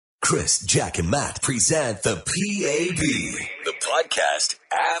Chris, Jack, and Matt present the PAB, the podcast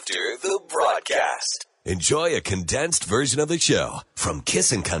after the broadcast. Enjoy a condensed version of the show from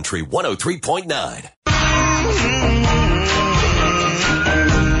Kissin' Country 103.9.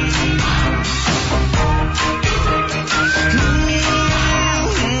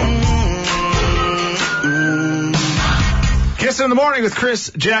 In the morning with Chris,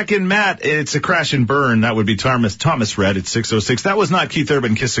 Jack, and Matt. It's a crash and burn. That would be Thomas Rhett at 6:06. That was not Keith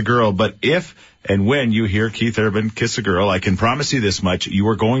Urban, Kiss a Girl, but if and when you hear Keith Urban, Kiss a Girl, I can promise you this much, you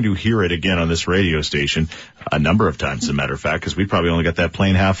are going to hear it again on this radio station a number of times, as a matter of fact, because we probably only got that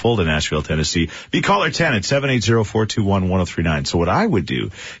plane half full to Nashville, Tennessee. Be caller 10 at 780-421-1039. So what I would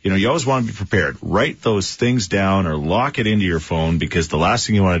do, you always want to be prepared. Write those things down or lock it into your phone, because the last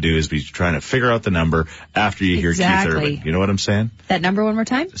thing you want to do is be trying to figure out the number after you hear Keith Urban. You know what I'm saying? That number one more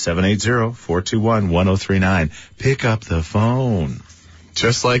time? 780-421-1039. Pick up the phone.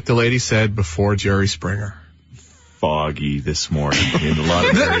 Just like the lady said before Jerry Springer. Foggy this morning in a lot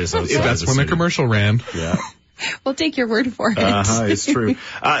of areas outside. That's when the commercial ran. Yeah. We'll take your word for it. It's true.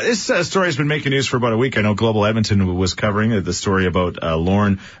 This story has been making news for about a week. I know Global Edmonton was covering the story about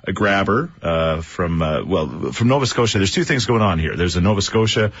Lauren Grabber from Nova Scotia. There's two things going on here. There's a Nova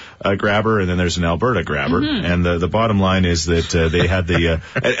Scotia grabber, and then there's an Alberta grabber. Mm-hmm. And the bottom line is that they had and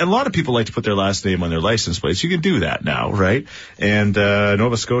a lot of people like to put their last name on their license plates. You can do that now, right? And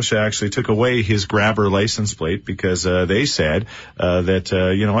Nova Scotia actually took away his grabber license plate because they said that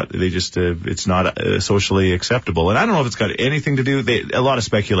you know what, they just it's not socially acceptable. And I don't know if it's got anything to do. A lot of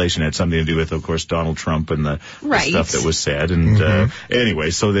speculation had something to do with, of course, Donald Trump and the stuff that was said. And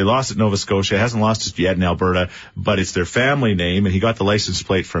anyway, so they lost at Nova Scotia. It hasn't lost it yet in Alberta, but it's their family name, and he got the license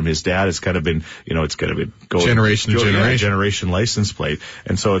plate from his dad. It's kind of been, it's kind of been going generation to generation license plate,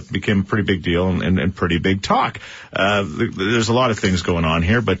 and so it became a pretty big deal and pretty big talk. There's a lot of things going on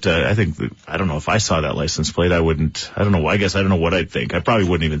here, but I don't know if I saw that license plate, I wouldn't. I don't know. I guess I don't know what I'd think. I probably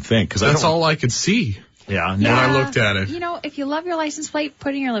wouldn't even think, because that's all I could see. Yeah, when I looked at it. If you love your license plate,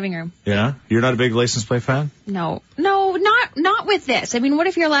 put it in your living room. Yeah? You're not a big license plate fan? No, not with this. I mean, what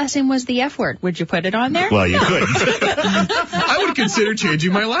if your last name was the F word? Would you put it on there? Well, you couldn't. I would consider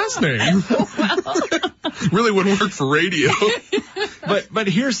changing my last name. Really wouldn't work for radio. But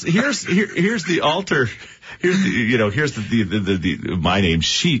here's the alter. Here's the my name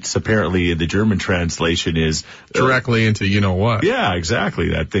sheets. Apparently, the German translation is directly into you know what. Yeah, exactly,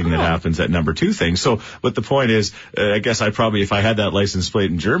 that thing that happens, that number 2 thing. So, but the point is, I guess I probably, if I had that license plate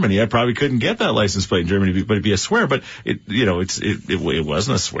in Germany, I probably couldn't get that license plate in Germany, but it'd be a swear. But it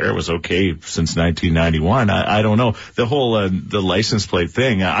wasn't a swear. It was okay since 1991. I don't know, the whole the license plate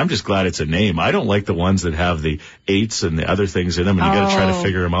thing. I'm just glad it's a name. I don't like the ones that have the 8s and the other things in them, and you got to try to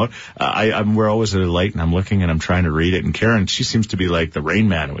figure them out. We're always at a light, and I'm looking and I'm trying to read it, and Karen, she seems to be like the Rain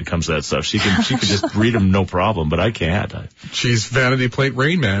Man when it comes to that stuff. She can just read them no problem, but I can't. She's vanity plate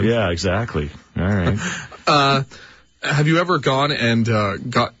Rain Man. Yeah, exactly. All right. Have you ever gone and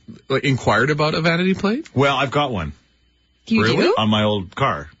inquired about a vanity plate? Well, I've got one. You do? On my old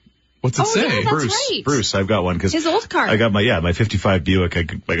car. What's it say? Yeah, that's right. Bruce, I've got one because his old car. I got my 55 Buick I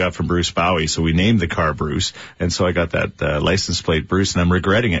got from Bruce Bowie, so we named the car Bruce, and so I got that license plate Bruce, and I'm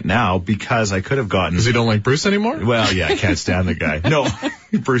regretting it now because I could have gotten. Because you don't like Bruce anymore? Well, yeah, I can't stand the guy. No,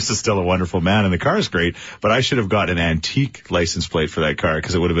 Bruce is still a wonderful man, and the car is great, but I should have gotten an antique license plate for that car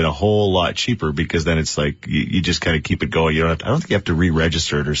because it would have been a whole lot cheaper. Because then it's like you just kind of keep it going. I don't think you have to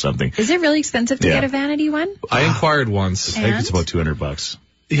re-register it or something. Is it really expensive to get a vanity one? I inquired once. I think it's about $200.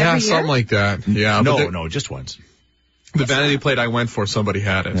 Yeah, something like that. Yeah. No, just once. The vanity plate I went for, somebody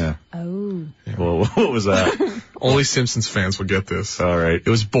had it. Yeah. Oh. Yeah. Well, what was that? Only Simpsons fans will get this. All right. It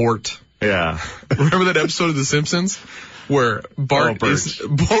was Bort. Yeah. Remember that episode of The Simpsons where Bart is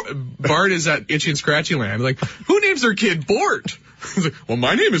at Itchy and Scratchy Land? Like, who names their kid Bort? He's like, well,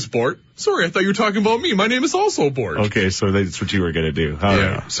 my name is Bort. Sorry, I thought you were talking about me. My name is also Bort. Okay, so that's what you were going to do. All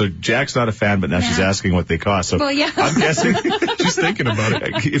right. So Jack's not a fan, but now she's asking what they cost. So well, yeah. I'm guessing she's thinking about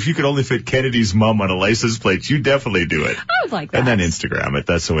it. If you could only fit Kennedy's mom on a license plate, you definitely do it. I would like that. And then Instagram it.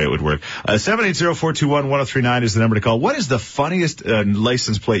 That's the way it would work. 780-421-1039 is the number to call. What is the funniest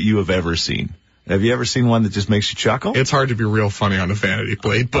license plate you have ever seen? Have you ever seen one that just makes you chuckle? It's hard to be real funny on a vanity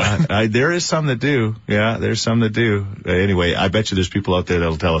plate, but there is some that do. Yeah, there's some that do. Anyway, I bet you there's people out there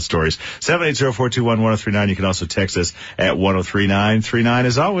that'll tell us stories. 780-421-1039. You can also text us at 103939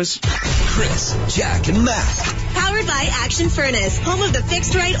 as always. Chris, Jack, and Matt. Powered by Action Furnace, home of the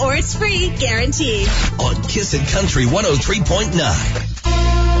fixed right or it's free guarantee. On Kissin' Country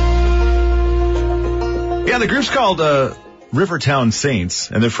 103.9. Yeah, the group's called Rivertown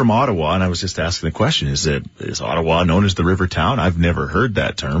Saints, and they're from Ottawa, and I was just asking the question, is Ottawa known as the Rivertown? I've never heard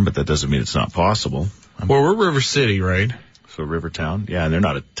that term, but that doesn't mean it's not possible. Well, we're River City, right? So Rivertown, yeah, and they're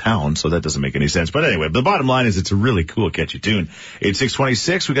not a town, so that doesn't make any sense. But anyway, the bottom line is it's a really cool, catchy tune. It's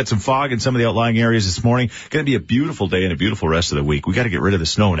 6:26. We got some fog in some of the outlying areas this morning. Going to be a beautiful day and a beautiful rest of the week. We got to get rid of the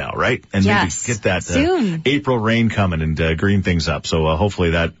snow now, right? And yes, maybe get that soon. April rain coming and green things up. So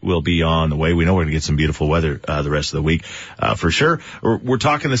hopefully that will be on the way. We know we're going to get some beautiful weather the rest of the week for sure. We're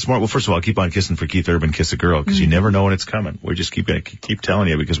talking this morning. Well, first of all, keep on kissing for Keith Urban, Kiss a Girl, because you never know when it's coming. We're just keep telling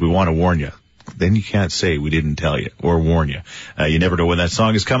you because we want to warn you. Then you can't say we didn't tell you or warn you. You never know when that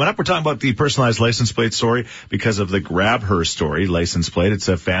song is coming up. We're talking about the personalized license plate story because of the Grab Her story. License plate, it's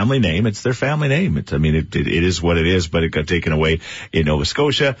a family name. It's their family name. It is what it is, but it got taken away in Nova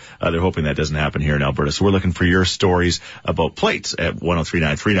Scotia. They're hoping that doesn't happen here in Alberta. So we're looking for your stories about plates at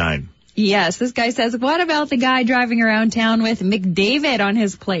 103939. Yes, this guy says, what about the guy driving around town with McDavid on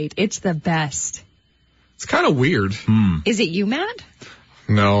his plate? It's the best. It's kind of weird. Is it you, Matt?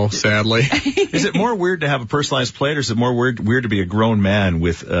 No, sadly. Is it more weird to have a personalized plate, or is it more weird to be a grown man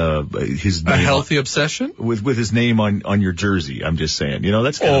with his name, a healthy obsession with his name on your jersey? I'm just saying,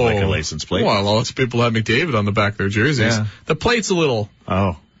 that's kind of like a license plate. Well, lots of people have McDavid on the back of their jerseys. Yeah. The plate's a little.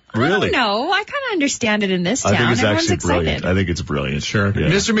 Oh. Really? No, I kind of understand it in this town. I think it's Everyone's actually brilliant. excited. I think it's brilliant. Sure. Yeah.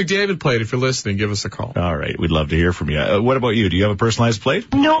 Mr. McDavid plate, if you're listening, give us a call. All right. We'd love to hear from you. What about you? Do you have a personalized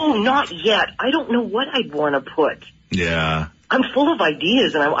plate? No, not yet. I don't know what I'd want to put. Yeah. I'm full of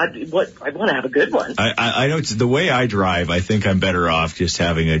ideas, and I want to have a good one. I know it's the way I drive. I think I'm better off just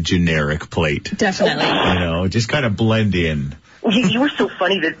having a generic plate. Definitely. Just kind of blend in. You were so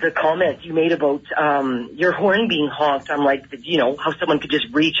funny that the comment you made about your horn being honked. I'm like, how someone could just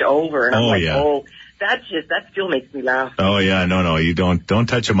reach over, and I'm that still makes me laugh. Oh yeah, no, you don't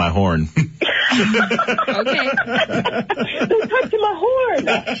touch my horn. Okay. Don't touch my horn.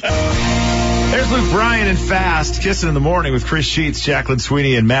 There's Luke Bryan and Fast, Kissing in the Morning with Chris Sheets, Jacqueline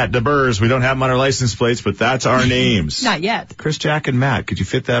Sweeney, and Matt DeBurs. We don't have them on our license plates, but that's our names. Not yet. Chris, Jack, and Matt. Could you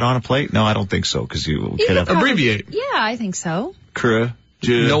fit that on a plate? No, I don't think so, because you could have abbreviate. Yeah, I think so.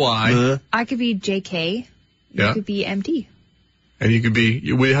 No I. I could be JK. You could be MD. And you could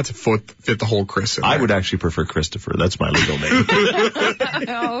be, we have to fit the whole Chris in there. I would actually prefer Christopher. That's my legal name.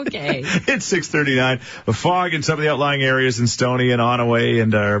 Okay. It's 6:39. A fog in some of the outlying areas in Stoney and Onaway,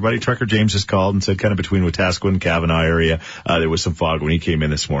 and our buddy Trucker James just called and said kind of between Wetaskiwin and Kavanaugh area, there was some fog when he came in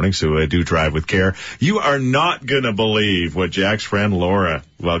this morning, so do drive with care. You are not going to believe what Jack's friend Laura,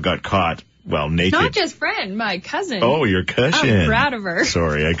 got caught. Well, naked. Not just friend, my cousin. Oh, your cousin. I'm proud of her.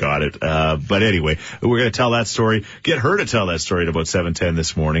 Sorry, I got it. But anyway, we're going to tell that story. Get her to tell that story at about 7:10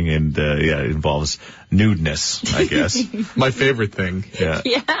 this morning. And, it involves nudeness, I guess. My favorite thing. Yeah.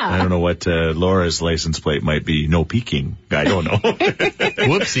 I don't know what Laura's license plate might be. No peeking. I don't know.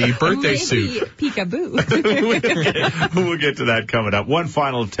 Whoopsie, birthday suit. Peekaboo. We'll get to that coming up. One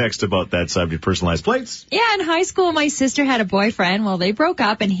final text about that subject, personalized plates. Yeah, in high school, my sister had a boyfriend. Well, they broke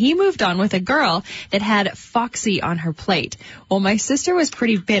up, and he moved on with a girl that had Foxy on her plate. Well, my sister was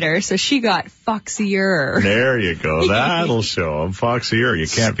pretty bitter, so she got Foxier. There you go. That'll show him. Foxier. You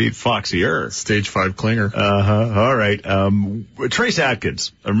can't beat Foxier. Stage 5 clinger. All right. Trace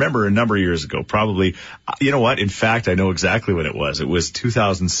Atkins. I remember a number of years ago, probably, you know what? In fact, I know exactly when it was. It was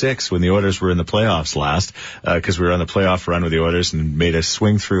 2006 when the Oilers were in the playoffs last, because we were on the playoff run with the Oilers and made a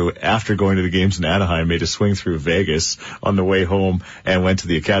swing through after going to the games in Anaheim, made a swing through Vegas on the way home and went to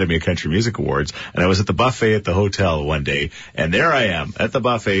the Academy of Country Music Awards. And I was at the buffet at the hotel one day, and there I am at the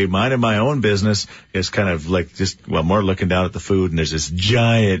buffet, minding my own business, just kind of like more looking down at the food, and there's this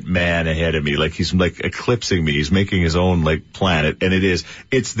giant man ahead of me, like he's like eclipsing me. He's making his own like planet, and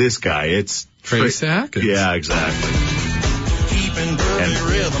it's this guy. It's Trace Atkins. Yeah, exactly.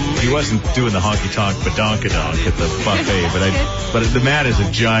 And he wasn't doing the honky-tonk badonkadonk at the buffet, but the man is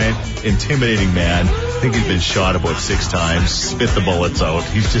a giant, intimidating man. I think he's been shot about 6 times, spit the bullets out.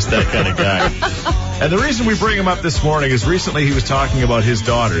 He's just that kind of guy. And the reason we bring him up this morning is recently he was talking about his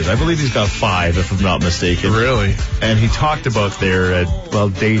daughters. I believe he's got 5, if I'm not mistaken. Really? And he talked about their,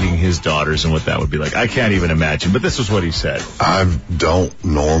 dating his daughters and what that would be like. I can't even imagine, but this was what he said. I don't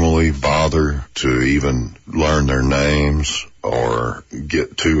normally bother to even learn their names or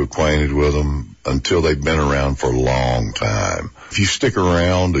get too acquainted with them until they've been around for a long time. If you stick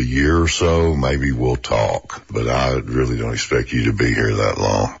around a year or so, maybe we'll talk, but I really don't expect you to be here that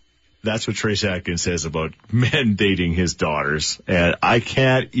long. That's what Trace Atkins says about men dating his daughters. And I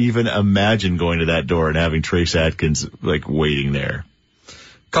can't even imagine going to that door and having Trace Atkins, waiting there.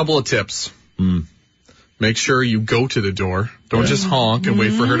 Couple of tips. Make sure you go to the door. Don't just honk and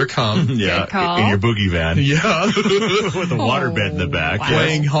wait for her to come. Yeah, Good call. in your boogie van. Yeah. With a waterbed in the back. Wow.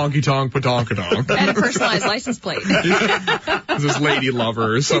 Playing honky tonk padonkadonk. And a personalized license plate. This lady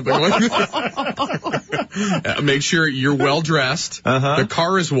lover or something like that. Make sure you're well dressed. The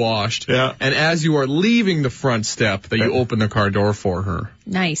car is washed. Yeah. And as you are leaving the front step, that you open the car door for her.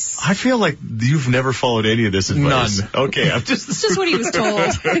 Nice. I feel like you've never followed any of this advice. None. Okay, I'm just... It's just what he was told.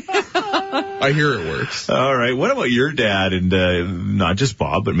 I hear it works. All right. What about your dad and not just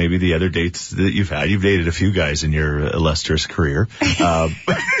Bob, but maybe the other dates that you've had? You've dated a few guys in your illustrious career. Wow,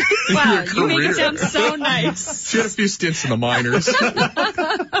 you make career. it sound so nice. She had a few stints in the minors.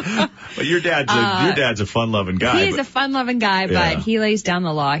 But your dad's a fun-loving guy. He is a fun-loving guy, but he lays down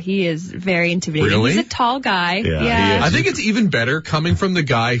the law. He is very intimidating. Really? He's a tall guy. Yeah, he is. I think it's even better coming from the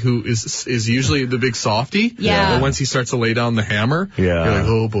guy who is usually the big softy. Yeah. But once he starts to lay down the hammer, you're like,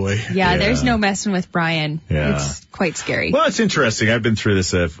 oh boy. Yeah, there's no messing with Brian. Yeah. It's quite scary. Well, it's interesting. I've been through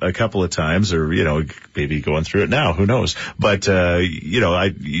this a couple of times, or, maybe going through it now. Who knows? But,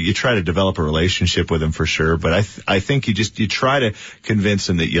 you try to develop a relationship with him for sure. But I think you try to convince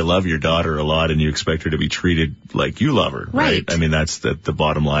him that you love your daughter a lot and you expect her to be treated like you love her. Right. I mean, that's the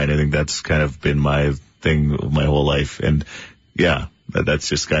bottom line. I think that's kind of been my thing my whole life. And yeah. That's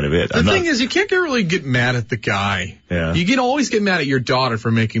just kind of it. The thing is, you can't really get mad at the guy. Yeah. You can always get mad at your daughter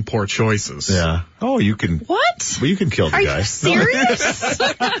for making poor choices. Yeah. Oh, you can. What? Well, you can kill the Are guy. you serious?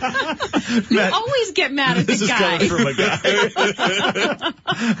 You always get mad at the This is guy. coming from a guy.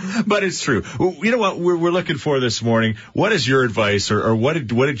 But it's true. Well, you know what we're looking for this morning? What is your advice, or what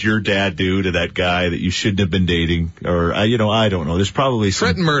did your dad do to that guy that you shouldn't have been dating? Or I don't know. There's probably some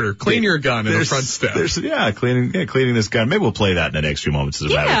Threaten murder. Clean your gun in the front step. Cleaning this gun. Maybe we'll play that in the next few moments,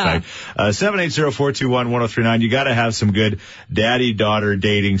 as a matter of fact. 780-421-1039. You got to have some good daddy-daughter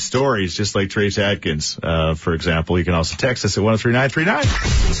dating stories, just like Trace Atkins, for example. You can also text us at 103939.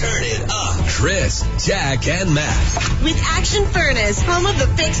 Turn it up. Chris, Jack, and Matt. With Action Furnace, home of the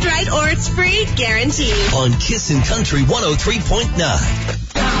fixed right or it's free guarantee. On Kissin' Country 103.9.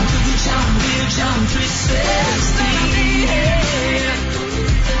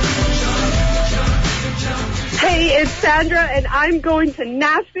 Hey, it's Sandra, and I'm going to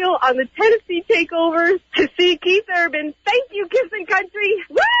Nashville on the Tennessee Takeover to see Keith Urban. Thank you, Kissin' Country.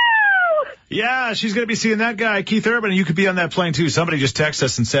 Woo! Yeah, she's going to be seeing that guy, Keith Urban, and you could be on that plane, too. Somebody just texted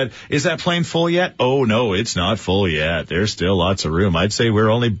us and said, is that plane full yet? Oh, no, it's not full yet. There's still lots of room. I'd say we're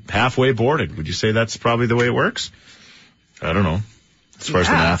only halfway boarded. Would you say that's probably the way it works? I don't know. As far as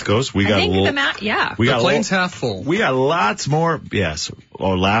the math goes, the plane's half full. We got lots more, yes,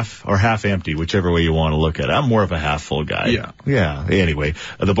 or half empty, whichever way you want to look at it. I'm more of a half full guy. Yeah. Anyway,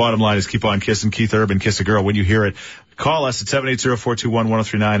 the bottom line is keep on kissing. Keith Urban, Kiss a Girl. When you hear it, call us at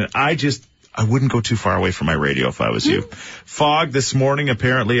 780-421-1039. And I wouldn't go too far away from my radio if I was you. Fog this morning,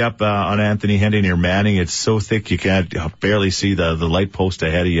 apparently up on Anthony Henday near Manning. It's so thick you can't barely see the light post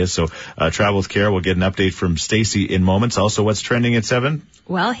ahead of you. So travel with care. We'll get an update from Stacy in moments. Also, what's trending at 7?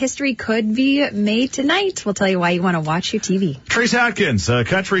 Well, history could be made tonight. We'll tell you why you want to watch your TV. Trace Atkins, a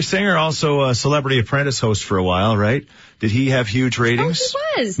country singer, also a Celebrity Apprentice host for a while, right? Did he have huge ratings? Oh,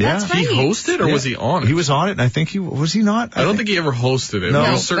 he was. That's right. He hosted, or was he on it? He was on it, and I think was he not? I don't think he ever hosted it. No,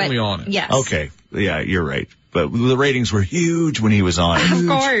 he was certainly on it. Yes. Okay. Yeah, you're right. But the ratings were huge when he was on it. Of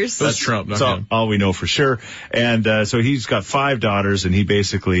course. That's Trump, not him. All we know for sure. And so he's got 5 daughters, and he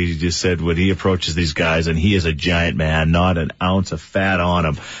basically just said when he approaches these guys, and he is a giant man, not an ounce of fat on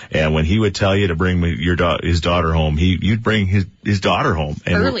him. And when he would tell you to bring his daughter home, you'd bring his daughter home.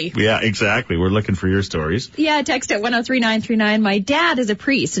 And early. Yeah, exactly. We're looking for your stories. Yeah, text at 103939. My dad is a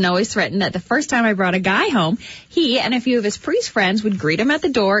priest and always threatened that the first time I brought a guy home, he and a few of his priest friends would greet him at the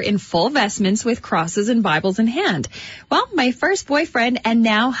door in full vestments with crosses and Bibles in hand. Well, my first boyfriend and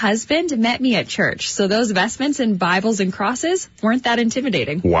now husband met me at church, so those vestments and Bibles and crosses weren't that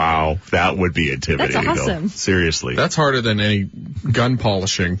intimidating. Wow, that would be intimidating. That's awesome. Though. Seriously. That's harder than any gun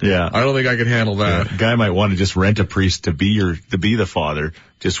polishing. Yeah. I don't think I could handle that. Yeah. Guy might want to just rent a priest to be the father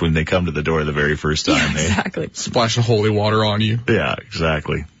just when they come to the door the very first time. Yeah, exactly. Splash the holy water on you. Yeah,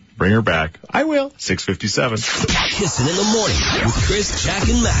 exactly. Bring her back. I will. 6:57. Kissin' in the morning with Chris, Jack,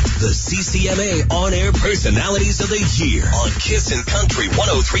 and Matt, the CCMA on-air personalities of the year on Kissin' Country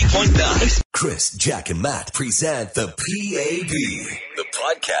 103.9. Chris, Jack, and Matt present the PAB, the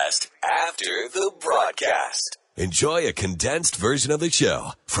podcast after the broadcast. Enjoy a condensed version of the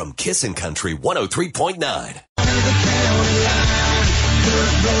show from Kissin' Country 103.9.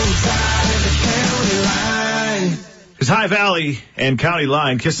 It's High Valley and County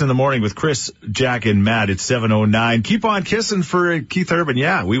Line, Kissing in the Morning with Chris, Jack, and Matt. It's 7:09. Keep on kissing for Keith Urban.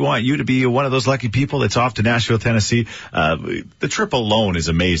 Yeah, we want you to be one of those lucky people that's off to Nashville, Tennessee. The trip alone is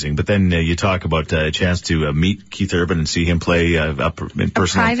amazing, but then you talk about a chance to meet Keith Urban and see him play up in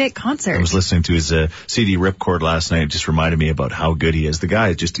person. A private concert. I was listening to his CD ripcord last night. It just reminded me about how good he is. The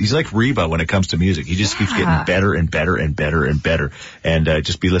guy he's like Reba when it comes to music. He just keeps getting better and better and better and better. And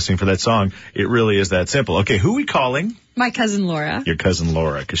just be listening for that song. It really is that simple. Okay, who are we calling? My cousin Laura. Your cousin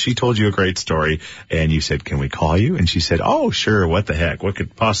Laura, because she told you a great story, and you said, can we call you? And she said, oh, sure, what the heck? What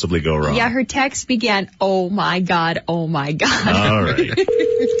could possibly go wrong? Yeah, her text began, oh, my God, oh, my God. All right.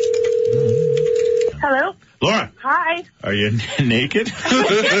 Hello? Laura. Hi. Are you naked? I'm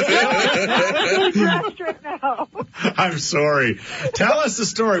really dressed right now. I'm sorry. Tell us the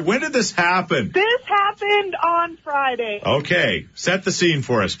story. When did this happen? This happened on Friday. Okay. Set the scene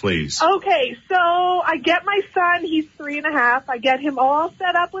for us, please. Okay, so I get my son, he's 3.5. I get him all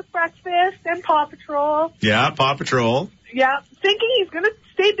set up with breakfast and Paw Patrol. Yeah, Paw Patrol. Yeah, thinking he's going to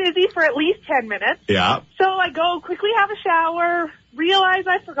stay busy for at least 10 minutes. Yeah. So I go quickly have a shower, realize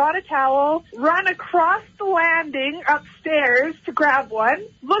I forgot a towel, run across the landing upstairs to grab one,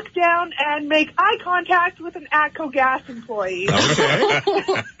 look down and make eye contact with an ATCO gas employee.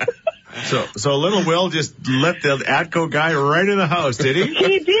 Okay. So little Will just let the ATCO guy right in the house, did he?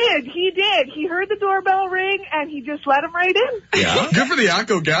 He did. He heard the doorbell ring, and he just let him right in. Yeah. Good for the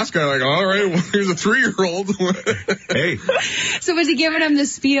ATCO gas guy. Like, all right, well, here's a 3-year-old. Hey. So was he giving him the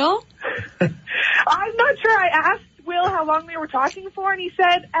spiel? I'm not sure. I asked Will how long they were talking for, and he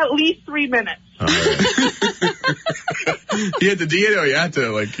said at least 3 minutes. All right. You had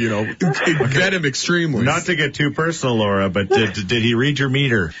to, vet him extremely. Not to get too personal, Laura, but did he read your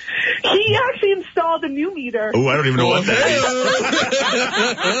meter? He actually installed a new meter. Oh, I don't even know what that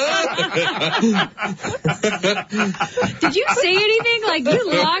is. Did you say anything? Like,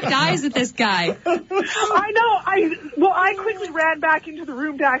 you locked eyes with this guy. I know. I quickly ran back into the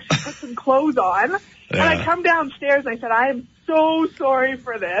room to actually put some clothes on. And I come downstairs and I said, I am so sorry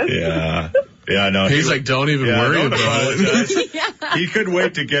for this. Yeah. Yeah, no. He's like, don't even worry about it. Yeah. He couldn't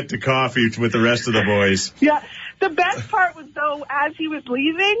wait to get to coffee with the rest of the boys. Yeah. The best part was, though, as he was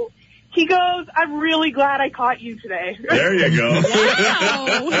leaving, he goes, I'm really glad I caught you today. There you go.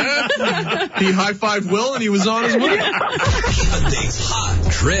 Wow. He high-fived Will and he was on his way. Keeping things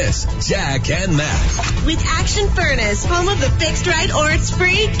hot. Chris, Jack, and Matt. With Action Furnace, home of the fixed right or it's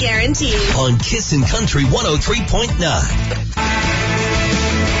free guarantee. On Kissin' Country 103.9.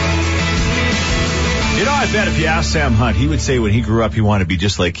 You know, I bet if you asked Sam Hunt, he would say when he grew up, he wanted to be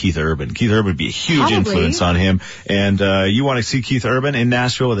just like Keith Urban. Keith Urban would be a huge influence on him. And you want to see Keith Urban in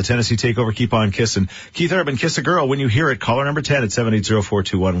Nashville with the Tennessee Takeover, keep on kissing. Keith Urban, Kiss a Girl. When you hear it, caller number 10 at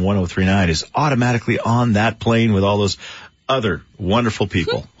 780-421-1039 is automatically on that plane with all those other wonderful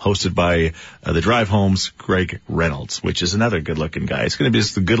people, hosted by the Drive Home's Greg Reynolds, which is another good-looking guy. It's going to be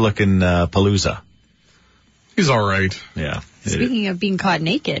just the good-looking Palooza. He's all right. Yeah. Speaking of being caught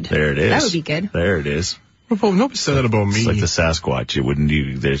naked. There it is. That would be good. There it is. Well, nobody said that about me. It's like the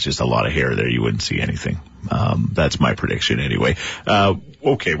Sasquatch. There's just a lot of hair there. You wouldn't see anything. That's my prediction anyway.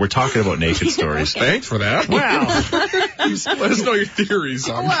 Okay, we're talking about naked stories. Thanks for that. Wow. Let us know your theories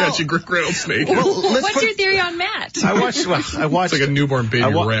on catching Greg Reynolds naked. What's your theory on Matt? I watched. It's like a newborn baby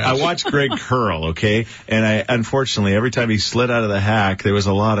rat. I watched Greg curl, okay? And unfortunately, every time he slid out of the hack, there was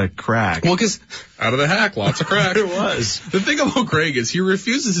a lot of crack. Well, because out of the hack, lots of crack. There was. The thing about Greg is he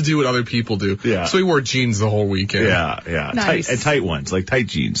refuses to do what other people do. Yeah. So he wore jeans the whole weekend. Yeah. Nice. Tight ones, like tight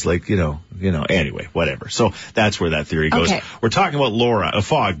jeans, like, anyway, whatever. So that's where that theory goes. Okay. We're talking about Laura. A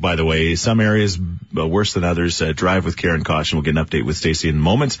fog, by the way. Some areas worse than others. Drive with care and caution. We'll get an update with Stacey in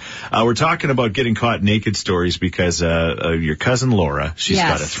moments. We're talking about getting caught naked stories because your cousin Laura, she's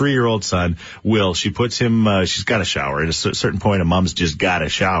got a 3-year-old son, Will. She puts him, she's got to shower. At a certain point, a mom's just got to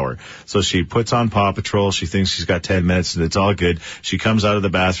shower. So she puts on Paw Patrol. She thinks she's got 10 minutes and it's all good. She comes out of the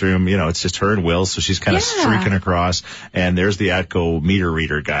bathroom. It's just her and Will. So she's kind of streaking across. And there's the ATCO meter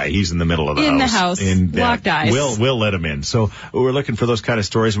reader guy. He's in the middle of the house. Locked eyes. Will let him in. So we're looking for those kind of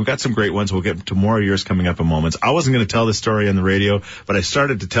stories. We've got some great ones. We'll get to more of yours coming up in moments. I wasn't going to tell this story on the radio, but I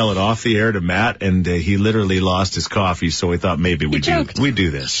started to tell it off the air to Matt, and he literally lost his coffee, so we thought maybe we do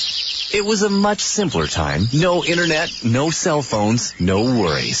this. It was a much simpler time. No internet, no cell phones, no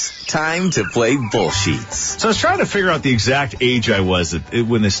worries. Time to play bullsheets. So I was trying to figure out the exact age I was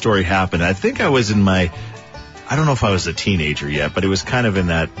when this story happened. I think I was in my I don't know if I was a teenager yet, but it was kind of in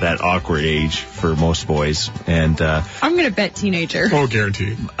that awkward age for most boys. And I'm going to bet teenager. Oh,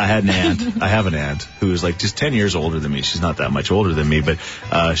 guaranteed. I had an aunt. I have an aunt who was like just 10 years older than me. She's not that much older than me, but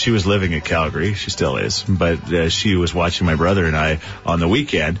she was living in Calgary. She still is. But she was watching my brother and I on the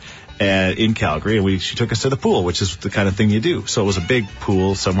weekend in Calgary, and she took us to the pool, which is the kind of thing you do. So it was a big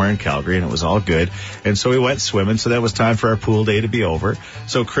pool somewhere in Calgary, and it was all good. And so we went swimming, so that was time for our pool day to be over.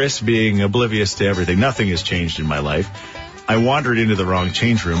 So Chris, being oblivious to everything, nothing has changed in my life, I wandered into the wrong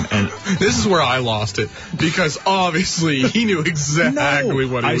change room, and this is where I lost it, because obviously he knew exactly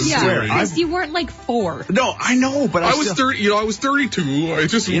what he was doing. Chris, you weren't like 4. No, I know, but I was 30. I was 32. I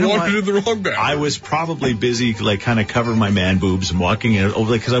just walked into the wrong bathroom. I was probably busy, like, kind of covering my man boobs and walking in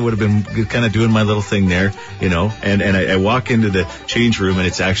over, because I would have been kind of doing my little thing there, and I walk into the change room, and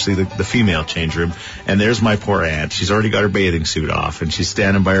it's actually the female change room, and there's my poor aunt. She's already got her bathing suit off, and she's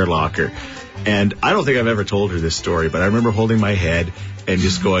standing by her locker. And I don't think I've ever told her this story, but I remember holding my head and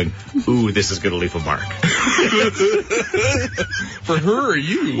just going, ooh, this is going to leave a mark. For her or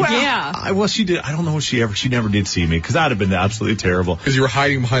you? Well, yeah. She did. I don't know if she never did see me, because that would have been absolutely terrible. Because you were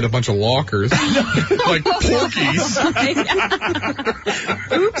hiding behind a bunch of lockers. Like porkies.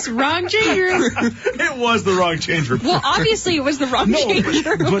 Oops, wrong change room. It was the wrong change room. Well, obviously it was the wrong change room.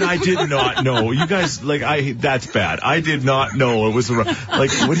 But I did not know. You guys, that's bad. I did not know it was the wrong. Like,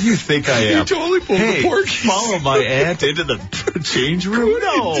 what do you think I am? You totally pulled the porkies. Follow my aunt into the change room?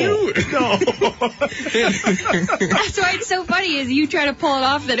 No. That's why it's so funny is you try to pull it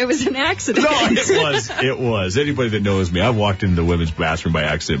off that it was an accident. No, it was. Anybody that knows me, I've walked into the women's bathroom by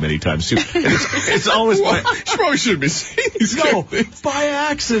accident many times too. And it's always you probably shouldn't be saying these things. By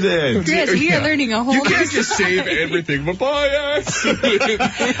accident. Chris, we are learning a whole You can't just save everything, but by accident.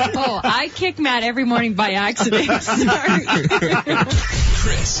 I kick Matt every morning by accident. Sorry.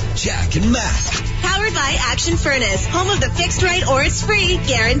 Chris, Jack, and Matt. Powered by Action Furnace, home of the fixed right or it's free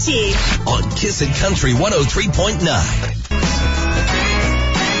guarantee. On Kissin' Country 103.9.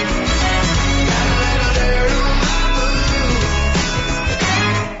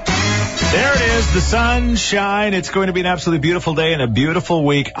 There it is, the sunshine. It's going to be an absolutely beautiful day and a beautiful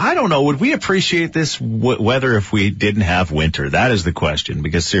week. I don't know, would we appreciate this weather if we didn't have winter? That is the question,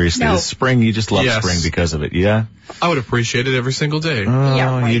 because seriously, this spring, you just love spring because of it, yeah? I would appreciate it every single day.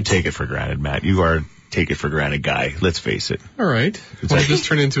 You take it for granted, Matt. You are take it for granted guy, let's face it. All right. Well, just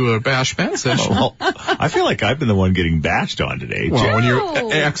turn into a bash Matt session. Well, I feel like I've been the one getting bashed on today. Well, when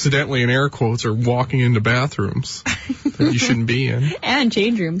you're accidentally, in air quotes, are walking into bathrooms that you shouldn't be in. And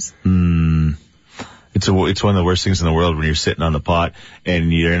change rooms. It's one of the worst things in the world when you're sitting on the pot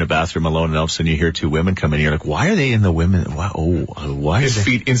and you're in a bathroom alone and all of a sudden you hear 2 women come in and you're like, why are they in the women? Why? His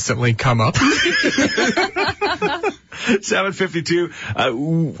feet instantly come up.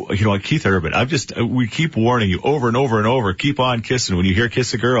 7:52. Keith Urban, we keep warning you over and over and over. Keep on kissing. When you hear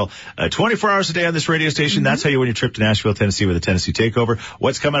Kiss a Girl, 24 hours a day on this radio station. That's how you win your trip to Nashville, Tennessee with the Tennessee Takeover.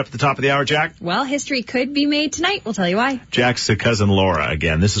 What's coming up at the top of the hour, Jack? Well, history could be made tonight. We'll tell you why. Jack's cousin Laura,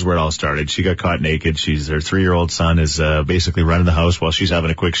 again, this is where it all started. She got caught naked. Her 3-year-old son is basically running the house while she's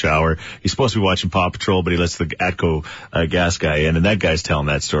having a quick shower. He's supposed to be watching Paw Patrol, but he lets the Atco gas guy in, and that guy's telling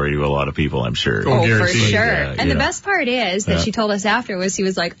that story to a lot of people, I'm sure. Oh, for sure. And the best part is that she told us afterwards, he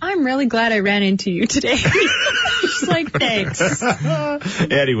was like, I'm really glad I ran into you today. She's like, thanks.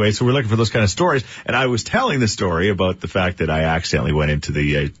 Anyway, so we're looking for those kind of stories, and I was telling the story about the fact that I accidentally went into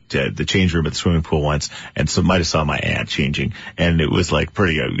the change room at the swimming pool once, and so might have saw my aunt changing, and it was like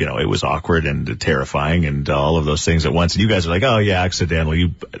pretty, it was awkward and terrifying and all of those things at once, and you guys are like, oh yeah,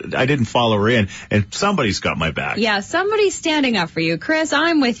 accidentally. I didn't follow her in, and somebody's got my back. Yeah, somebody's standing up for you. Chris,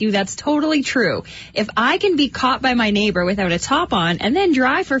 I'm with you. That's totally true. If I can be caught by my neighbor without a top on and then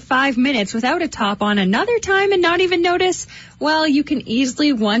drive for 5 minutes without a top on another time and not even notice, well, you can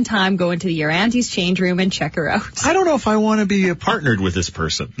easily one time go into your auntie's change room and check her out. I don't know if I want to be partnered with this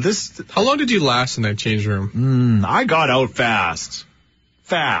person. How long did you last in that change room? I got out fast.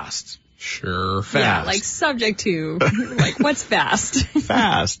 Sure, fast. Yeah, like subject to, like, what's fast?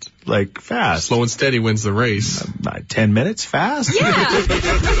 Fast. Slow and steady wins the race. 10 minutes fast? Yeah.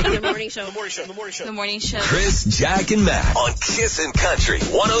 The morning show. The morning show. Chris, Jack, and Matt on Kissin' Country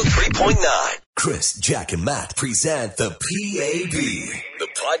 103.9. Chris, Jack, and Matt present the PAB, the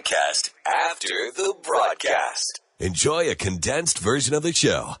podcast after the broadcast. Enjoy a condensed version of the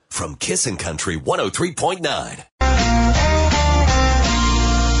show from Kissin' Country 103.9.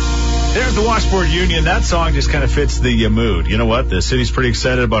 There's the Washboard Union. That song just kind of fits the mood. You know what? The city's pretty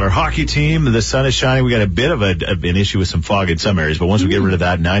excited about our hockey team. The sun is shining. We got a bit of an issue with some fog in some areas, but once we get rid of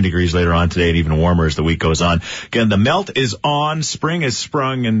that, 9 degrees later on today and even warmer as the week goes on. Again, the melt is on. Spring has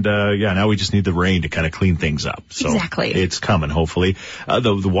sprung, and now we just need the rain to kind of clean things up. So exactly. It's coming, hopefully.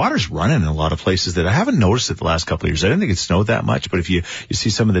 The water's running in a lot of places that I haven't noticed it the last couple of years. I didn't think it snowed that much, but if you see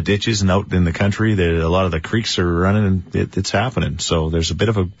some of the ditches and out in the country, a lot of the creeks are running, and it's happening. So there's a bit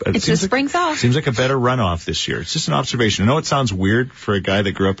of it's a spring thaw. Seems like a better runoff this year. It's just an observation. I know it sounds weird for a guy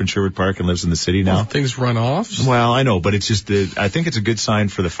that grew up in Sherwood Park and lives in the city now. Well, things run off? Well, I know, but it's just, I think it's a good sign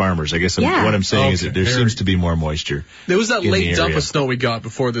for the farmers. I guess what I'm saying is that there seems to be more moisture. There was that late dump of snow we got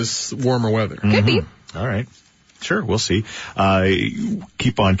before this warmer weather. Could be. All right. Sure, we'll see.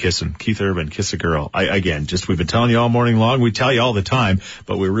 Keep on kissing. Keith Urban, kiss a girl. We've been telling you all morning long. We tell you all the time,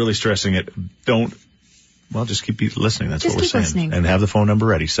 but we're really stressing it. Just keep listening. That's what we're saying. Listening. And have the phone number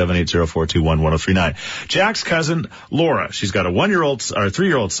ready, 780-421-1039. Jack's cousin, Laura, she's got a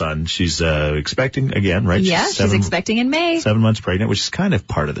 3-year-old son. She's expecting again, right? Yeah, she's expecting in May. 7 months pregnant, which is kind of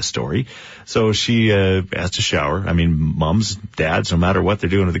part of the story. So she has to shower. I mean, moms, dads, no matter what they're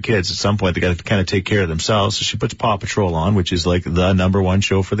doing to the kids, at some point they got to kind of take care of themselves. So she puts Paw Patrol on, which is like the number one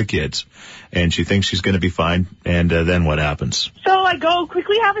show for the kids. And she thinks she's going to be fine. And then what happens? So I go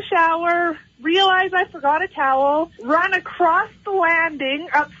quickly have a shower, realize I forgot a towel, run across the landing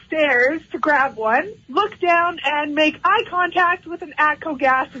upstairs to grab one, look down and make eye contact with an ATCO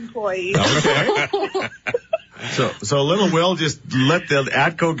Gas employee. Okay. So little Will just let the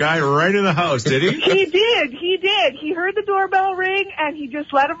ATCO guy right in the house, did he? He did. He heard the doorbell ring, and he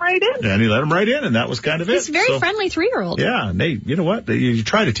just let him right in. And he let him right in, and that was kind of it. He's a very friendly 3-year-old. Yeah, and you know what? You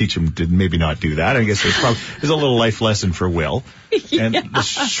try to teach him to maybe not do that. I guess there's a little life lesson for Will. Yeah. And the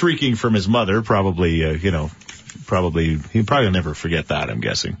shrieking from his mother probably he'll probably never forget that, I'm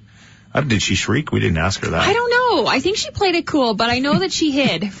guessing. Did she shriek? We didn't ask her that. I don't know. I think she played it cool, but I know that she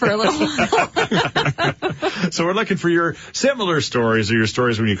hid for a little while. So we're looking for your similar stories or your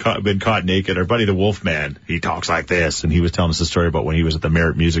stories when you've been caught naked. Our buddy the Wolfman, he talks like this, and he was telling us a story about when he was at the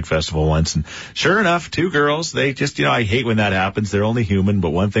Merritt Music Festival once, and sure enough, 2 girls, they just, I hate when that happens. They're only human, but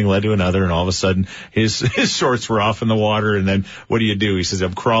one thing led to another, and all of a sudden his shorts were off in the water, and then what do? He says,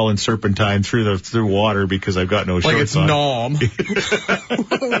 I'm crawling serpentine through water because I've got no shorts on. Like it's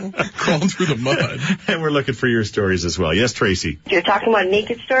Nom. Crawling through the mud. And we're looking for your stories as well. Yes, Tracy. You're talking about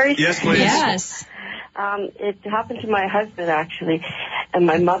naked stories? Yes, please. Yes. It happened to my husband, actually, and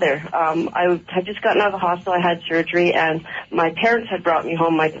my mother. I had just gotten out of the hospital. I had surgery, and my parents had brought me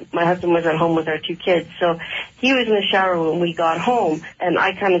home. My husband was at home with our 2 kids, so he was in the shower when we got home, and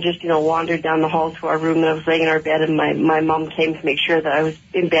I kind of just, wandered down the hall to our room, and I was laying in our bed, and my mom came to make sure that I was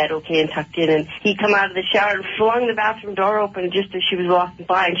in bed okay and tucked in, and he come out of the shower and flung the bathroom door open just as she was walking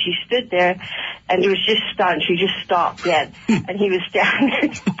by, and she stood there, and he was just stunned. She just stopped dead, and he was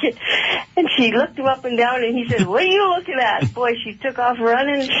standing there, and she looked him up and down, and he said, "What are you looking at?" Boy, she took off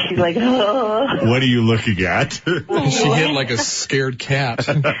running. She's like, "Oh." What are you looking at? She hit like a scared cat.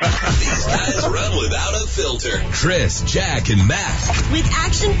 These guys run without a filter. Chris, Jack, and Matt. With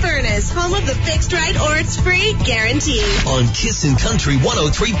Action Furnace, home of the fixed right or it's free guarantee. On Kissin' Country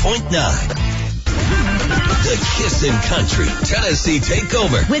 103.9. The Kissin' Country Tennessee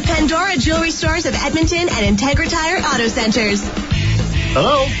Takeover. With Pandora Jewelry Stores of Edmonton and Integra Tire Auto Centers.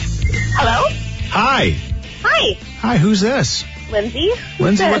 Hello. Hello? Hi. Hi. Hi, who's this? Lindsay.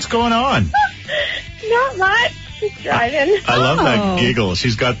 Lindsay, what's going on? Not much. Just driving. I love that giggle.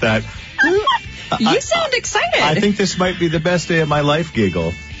 She's got that. You sound excited. I think this might be the best day of my life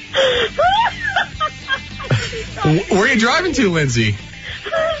giggle. Where are you driving to, Lindsay?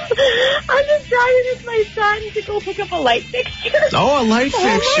 I'm just driving with my son to go pick up a light fixture. Oh, a light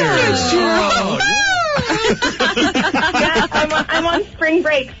fixture. Yeah, I'm on spring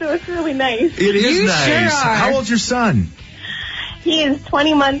break, so it's really nice. It is You nice. sure are. How old's your son? He is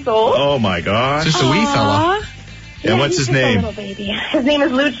 20 months old. Oh, my gosh. Just a wee fella. And what's his he's just a name? little baby. His name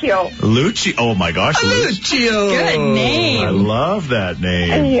is Lucio. Lucio. Oh, my gosh. Lucio. Good name. I love that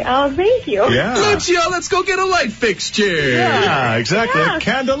name. Oh, thank you. Yeah. Lucio, let's go get a light fixture. Yeah, exactly. Yeah. A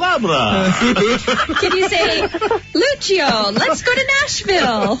candelabra. Can you say, Lucio, let's go to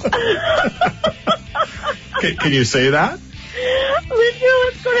Nashville? Can you say that? Lucio,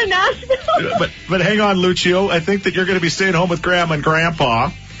 let's go to Nashville. But hang on, Lucio. I think that you're going to be staying home with Grandma and Grandpa.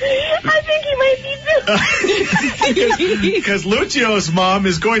 I think he might be too. Because Lucio's mom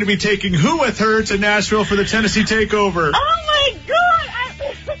is going to be taking who with her to Nashville for the Tennessee Takeover? Oh, my God. My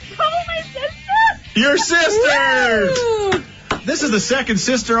sister. Your sister! Woo. This is the second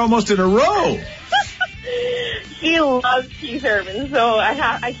sister almost in a row. She loves Keith Urban, so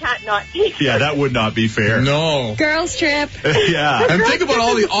I can't not take her. Yeah, that would not be fair. No. Girls trip. Yeah. And think about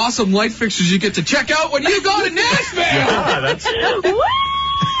all the awesome light fixtures you get to check out when you go to Nashville. Yeah, that's...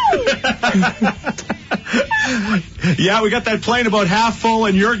 Yeah, we got that plane about half full,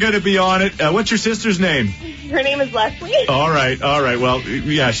 and you're going to be on it. What's your sister's name? Her name is Leslie. All right. Well,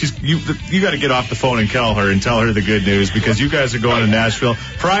 yeah, you got to get off the phone and call her and tell her the good news, because you guys are going to Nashville.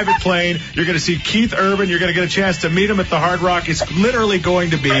 Private plane. You're going to see Keith Urban. You're going to get a chance to meet him at the Hard Rock. It's literally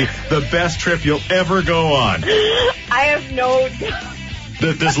going to be the best trip you'll ever go on. I have no doubt.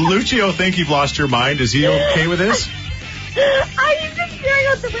 Does Lucio think you've lost your mind? Is he okay with this? I'm just staring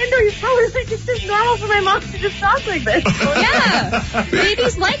out the window. He's probably like, it's just normal for my mom to just talk like this. Yeah.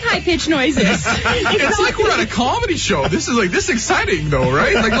 Babies like high-pitched noises. It's like we're at a comedy show. This is exciting, though,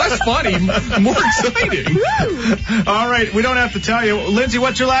 right? Like, less funny, more exciting. All right. We don't have to tell you. Lindsay,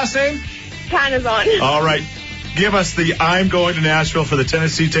 what's your last name? Panazon. All right. Give us the I'm going to Nashville for the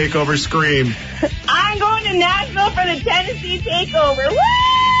Tennessee Takeover scream. I'm going to Nashville for the Tennessee Takeover. Woo!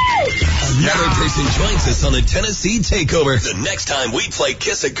 Another person joins us on the Tennessee Takeover the next time we play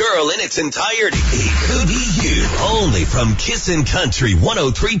Kiss a Girl in its entirety. It could be you. Only from Kissin' Country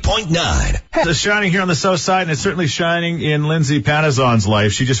 103.9. It's shining here on the south side, and it's certainly shining in Lindsay Panazon's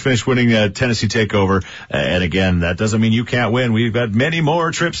life. She just finished winning Tennessee Takeover. And again, that doesn't mean you can't win. We've got many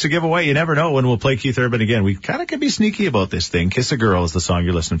more trips to give away. You never know when we'll play Keith Urban again. We kind of can be sneaky about this thing. Kiss a Girl is the song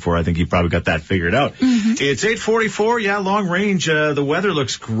you're listening for. I think you probably got that figured out. Mm-hmm. It's 8:44. Yeah, long range. The weather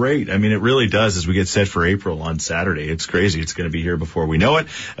looks great. I mean, it really does as we get set for April on Saturday. It's crazy. It's going to be here before we know it.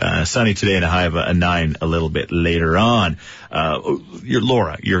 Sunny today and a high of a 9 a little bit later on. Your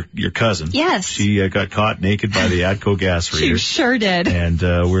Laura, your cousin. Yes. She got caught naked by the ATCO gas reader. She sure did. And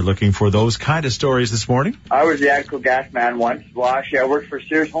we're looking for those kind of stories this morning. I was the ATCO gas man once. Well, actually, I worked for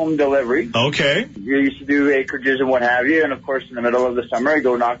Sears Home Delivery. Okay. You used to do acreages and what have you. And, of course, in the middle of the summer, I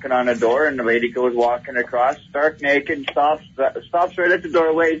go knocking on a door, and the lady goes walking across, stark naked, stops right at the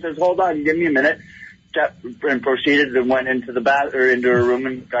doorway, says, hold on, give me a minute. And proceeded and went into the into her room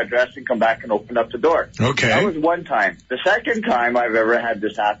and got dressed and come back and opened up the door. Okay. That was one time. The second time I've ever had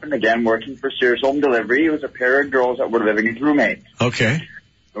this happen, again, working for Sears Home Delivery, it was a pair of girls that were living as roommates. Okay.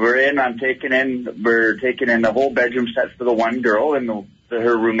 We're taking in the whole bedroom set for the one girl, and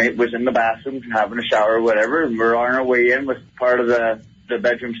her roommate was in the bathroom having a shower or whatever, and we're on our way in with part of the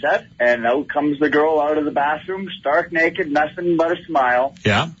bedroom set, and out comes the girl out of the bathroom, stark naked, nothing but a smile.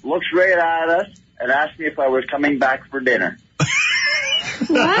 Yeah. Looks right at us and asked me if I was coming back for dinner.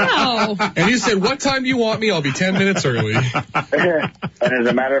 Wow. And you said, what time do you want me? I'll be 10 minutes early. And as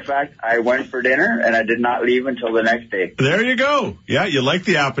a matter of fact, I went for dinner, and I did not leave until the next day. There you go. Yeah, you liked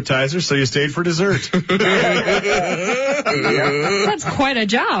the appetizer, so you stayed for dessert. That's quite a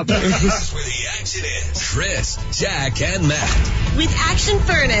job. That's where the action is. Chris, Jack, and Matt. With Action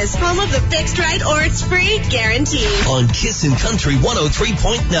Furnace, home of the fixed right or it's free guarantee. On Kissin' Country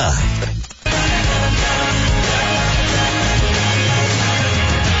 103.9.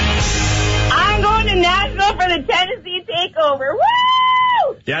 Nashville for the Tennessee Takeover. Woo!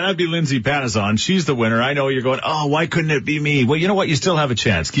 Yeah, that'd be Lindsay Panazon. She's the winner. I know you're going, oh, why couldn't it be me? Well, you know what? You still have a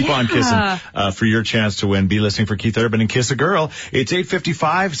chance. Keep on kissing for your chance to win. Be listening for Keith Urban and Kiss a Girl. It's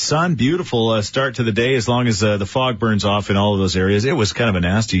 8:55. Sun, beautiful start to the day as long as the fog burns off in all of those areas. It was kind of a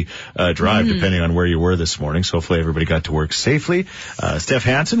nasty drive depending on where you were this morning. So hopefully everybody got to work safely. Steph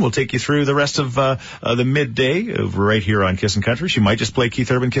Hansen will take you through the rest of the midday right here on Kissin' Country. She might just play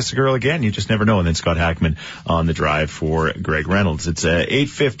Keith Urban, Kiss a Girl again. You just never know. And then Scott Hackman on the drive for Greg Reynolds. It's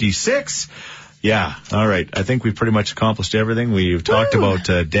 8:56. Yeah. All right. I think we've pretty much accomplished everything. We've talked about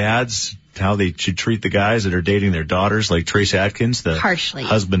dads, how they should treat the guys that are dating their daughters, like Trace Atkins, the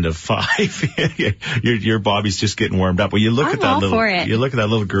husband of 5. your Bobby's just getting warmed up. Well, you look at that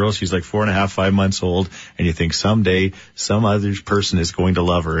little girl. She's like 4.5, 5 months old, and you think someday some other person is going to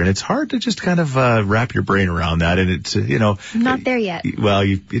love her, and it's hard to just kind of wrap your brain around that. And it's I'm not there yet. Well,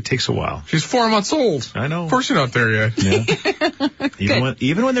 it takes a while. She's 4 months old. I know. Of course you're not there yet. Yeah.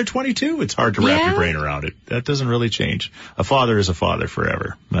 Even when they're 22, it's hard to wrap your brain around it. That doesn't really change. A father is a father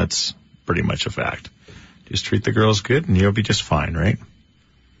forever. That's pretty much a fact. Just treat the girls good and you'll be just fine, right?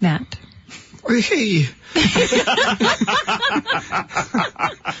 Matt. Hey.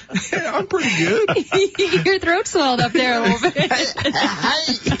 Yeah, I'm pretty good. Your throat swelled up there a little bit.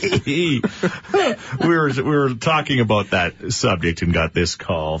 we were talking about that subject and got this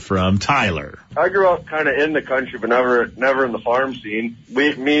call from Tyler. I grew up kind of in the country, but never in the farm scene.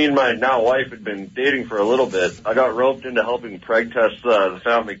 Me and my now wife had been dating for a little bit. I got roped into helping preg test the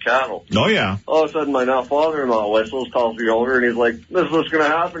family cattle. Oh, yeah. All of a sudden, my now father-in-law whistles, calls me over, and he's like, this is what's going to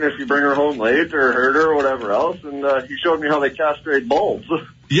happen if you bring her home late. raped or hurt her or whatever else, and he showed me how they castrate bulls.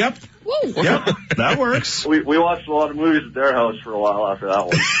 Yep. Whoa. Yep. That works. We watched a lot of movies at their house for a while after that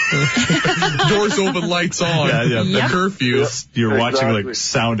one. Doors open, lights on. Yeah. The curfew. You're watching like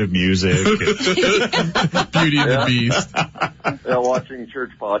Sound of Music. Beauty and the Beast. Yeah, watching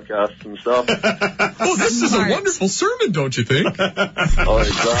church podcasts and stuff. Oh, this is a wonderful sermon, don't you think? Oh,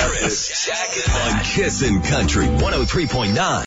 exactly. Chris Jacket on Kissin' Country 103.9.